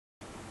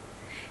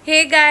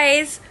Hey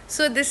guys,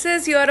 so this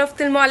is your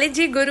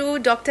ophthalmology guru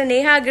Dr.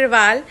 Neha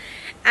Agrawal,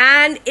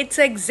 and it's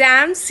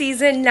exam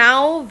season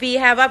now. We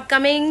have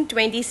upcoming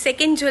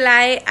 22nd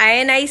July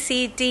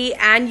INI-CET,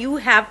 and you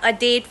have a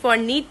date for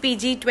NEET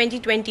PG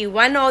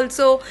 2021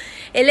 also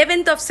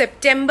 11th of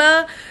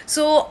September.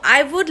 So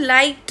I would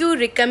like to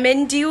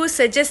recommend you,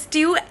 suggest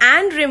you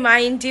and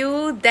remind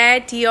you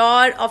that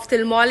your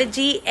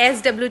ophthalmology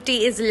SWT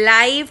is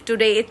live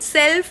today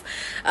itself.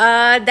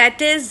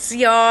 That is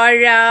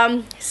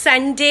your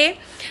Sunday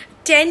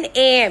 10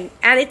 a.m.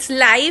 and it's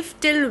live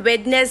till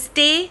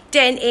Wednesday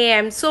 10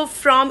 a.m. So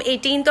from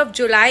 18th of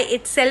July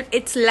itself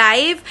it's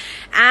live,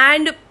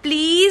 and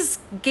please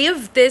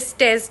give this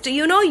test.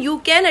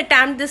 You can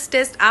attempt this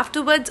test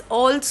afterwards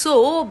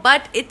also,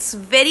 but it's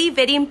very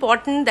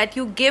important that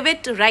you give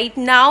it right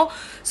now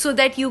so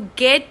that you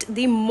get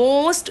the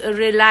most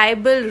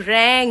reliable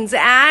ranks,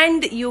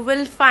 and you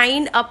will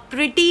find a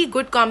pretty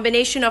good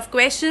combination of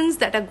questions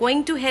that are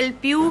going to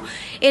help you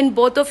in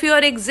both of your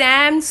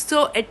exams.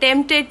 So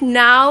attempt it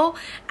now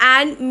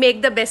and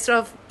make the best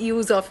of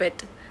use of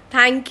it.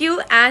 Thank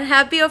you and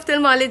happy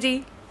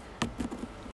ophthalmology.